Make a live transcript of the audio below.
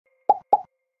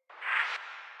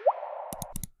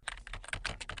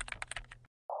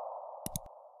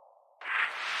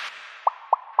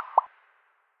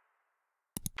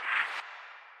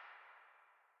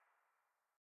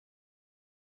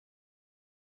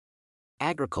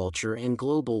Agriculture and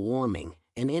global warming,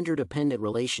 an interdependent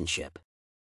relationship.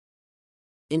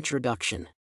 Introduction.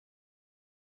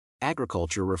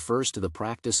 Agriculture refers to the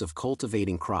practice of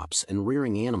cultivating crops and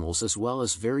rearing animals as well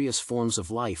as various forms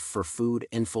of life for food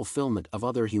and fulfillment of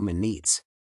other human needs.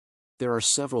 There are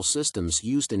several systems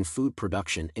used in food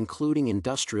production including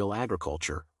industrial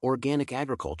agriculture, organic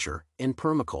agriculture, and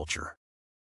permaculture.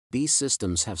 These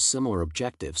systems have similar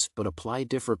objectives but apply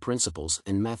different principles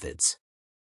and methods.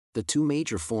 The two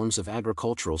major forms of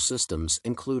agricultural systems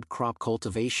include crop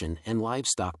cultivation and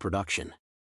livestock production.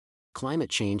 Climate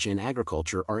change and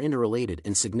agriculture are interrelated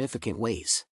in significant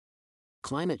ways.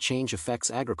 Climate change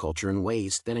affects agriculture in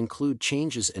ways that include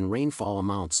changes in rainfall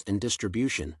amounts and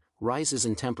distribution, rises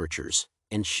in temperatures,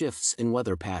 and shifts in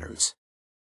weather patterns.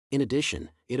 In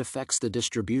addition, it affects the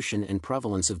distribution and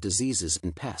prevalence of diseases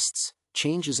and pests,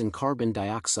 changes in carbon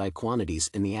dioxide quantities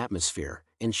in the atmosphere,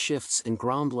 and shifts in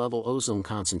ground-level ozone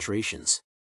concentrations.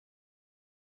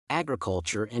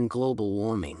 Agriculture and global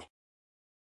warming.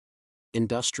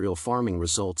 Industrial farming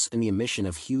results in the emission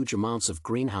of huge amounts of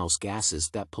greenhouse gases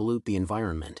that pollute the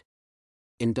environment.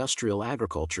 Industrial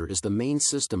agriculture is the main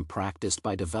system practiced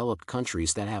by developed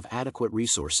countries that have adequate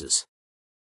resources.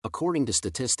 According to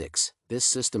statistics, this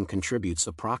system contributes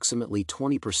approximately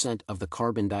 20% of the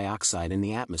carbon dioxide in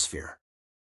the atmosphere.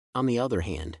 On the other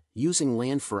hand, using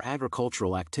land for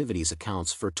agricultural activities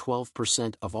accounts for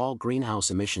 12% of all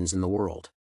greenhouse emissions in the world.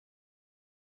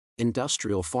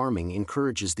 Industrial farming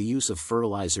encourages the use of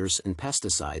fertilizers and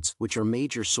pesticides, which are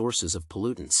major sources of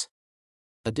pollutants.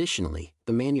 Additionally,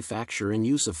 the manufacture and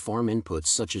use of farm inputs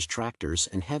such as tractors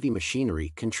and heavy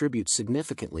machinery contribute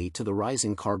significantly to the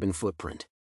rising carbon footprint.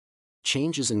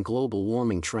 Changes in global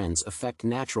warming trends affect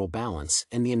natural balance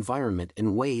and the environment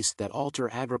in ways that alter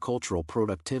agricultural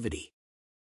productivity.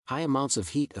 High amounts of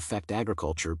heat affect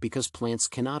agriculture because plants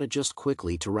cannot adjust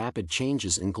quickly to rapid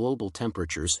changes in global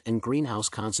temperatures and greenhouse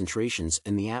concentrations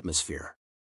in the atmosphere.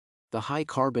 The high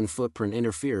carbon footprint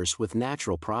interferes with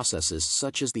natural processes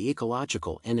such as the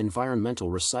ecological and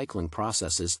environmental recycling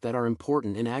processes that are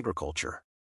important in agriculture.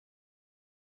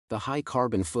 The high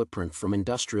carbon footprint from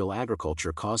industrial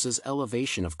agriculture causes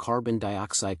elevation of carbon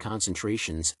dioxide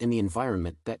concentrations in the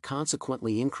environment that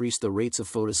consequently increase the rates of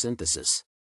photosynthesis.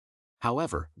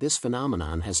 However, this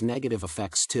phenomenon has negative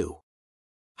effects too.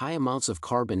 High amounts of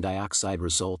carbon dioxide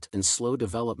result in slow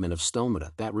development of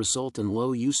stomata that result in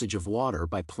low usage of water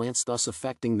by plants, thus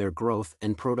affecting their growth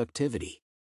and productivity.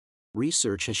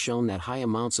 Research has shown that high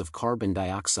amounts of carbon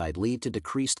dioxide lead to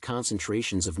decreased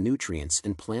concentrations of nutrients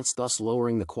in plants, thus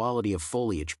lowering the quality of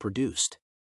foliage produced.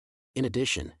 In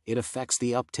addition, it affects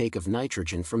the uptake of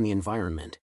nitrogen from the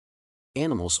environment.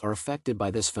 Animals are affected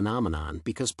by this phenomenon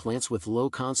because plants with low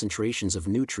concentrations of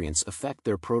nutrients affect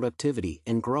their productivity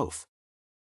and growth.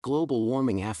 Global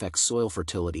warming affects soil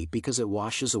fertility because it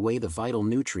washes away the vital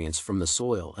nutrients from the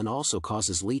soil and also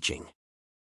causes leaching.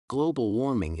 Global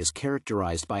warming is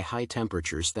characterized by high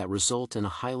temperatures that result in a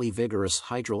highly vigorous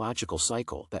hydrological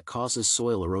cycle that causes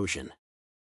soil erosion.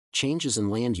 Changes in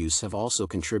land use have also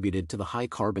contributed to the high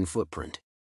carbon footprint.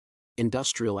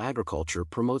 Industrial agriculture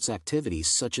promotes activities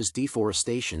such as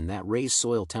deforestation that raise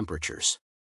soil temperatures.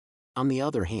 On the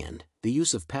other hand, the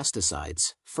use of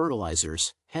pesticides,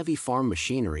 fertilizers, heavy farm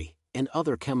machinery, and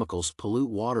other chemicals pollute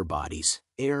water bodies,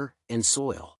 air, and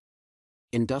soil.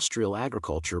 Industrial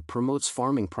agriculture promotes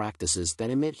farming practices that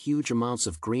emit huge amounts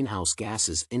of greenhouse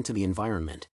gases into the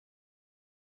environment.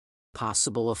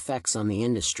 Possible effects on the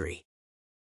industry.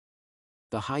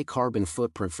 The high carbon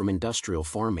footprint from industrial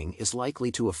farming is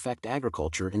likely to affect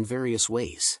agriculture in various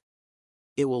ways.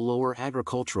 It will lower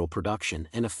agricultural production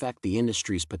and affect the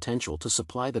industry's potential to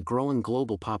supply the growing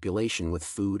global population with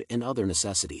food and other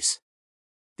necessities.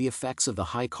 The effects of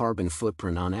the high carbon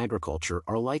footprint on agriculture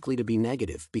are likely to be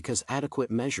negative because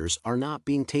adequate measures are not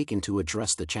being taken to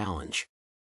address the challenge.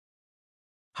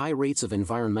 High rates of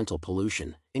environmental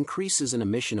pollution, increases in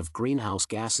emission of greenhouse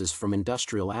gases from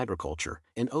industrial agriculture,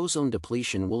 and ozone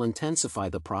depletion will intensify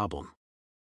the problem.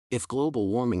 If global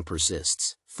warming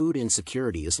persists, food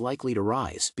insecurity is likely to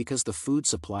rise because the food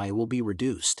supply will be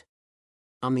reduced.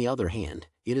 On the other hand,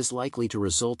 it is likely to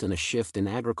result in a shift in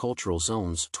agricultural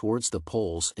zones towards the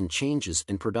poles and changes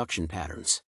in production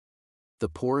patterns. The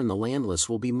poor and the landless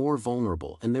will be more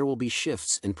vulnerable and there will be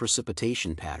shifts in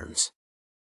precipitation patterns.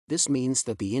 This means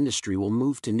that the industry will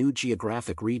move to new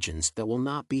geographic regions that will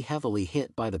not be heavily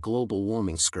hit by the global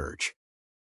warming scourge.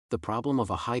 The problem of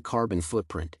a high carbon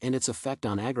footprint and its effect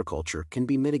on agriculture can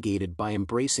be mitigated by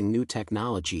embracing new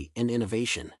technology and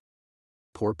innovation.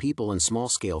 Poor people and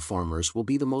small-scale farmers will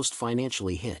be the most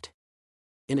financially hit.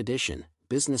 In addition,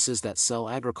 businesses that sell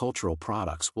agricultural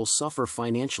products will suffer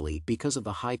financially because of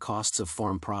the high costs of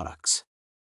farm products.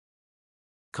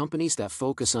 Companies that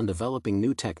focus on developing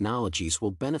new technologies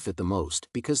will benefit the most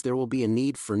because there will be a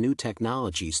need for new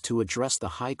technologies to address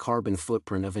the high carbon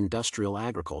footprint of industrial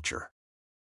agriculture.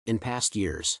 In past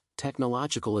years,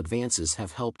 technological advances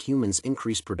have helped humans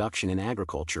increase production in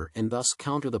agriculture and thus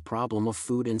counter the problem of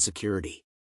food insecurity.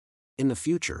 In the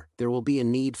future, there will be a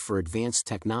need for advanced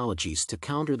technologies to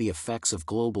counter the effects of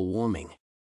global warming.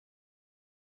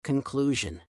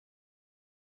 Conclusion.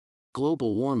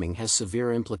 Global warming has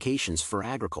severe implications for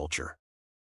agriculture.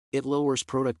 It lowers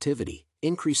productivity,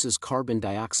 increases carbon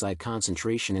dioxide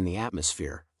concentration in the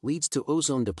atmosphere, leads to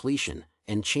ozone depletion,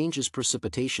 and changes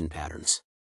precipitation patterns.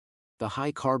 The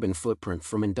high carbon footprint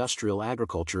from industrial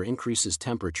agriculture increases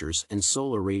temperatures and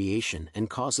solar radiation and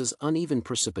causes uneven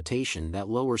precipitation that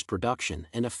lowers production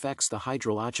and affects the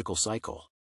hydrological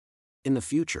cycle. In the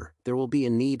future, there will be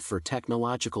a need for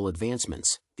technological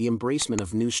advancements, the embracement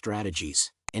of new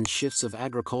strategies, and shifts of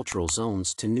agricultural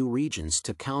zones to new regions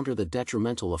to counter the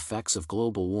detrimental effects of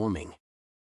global warming.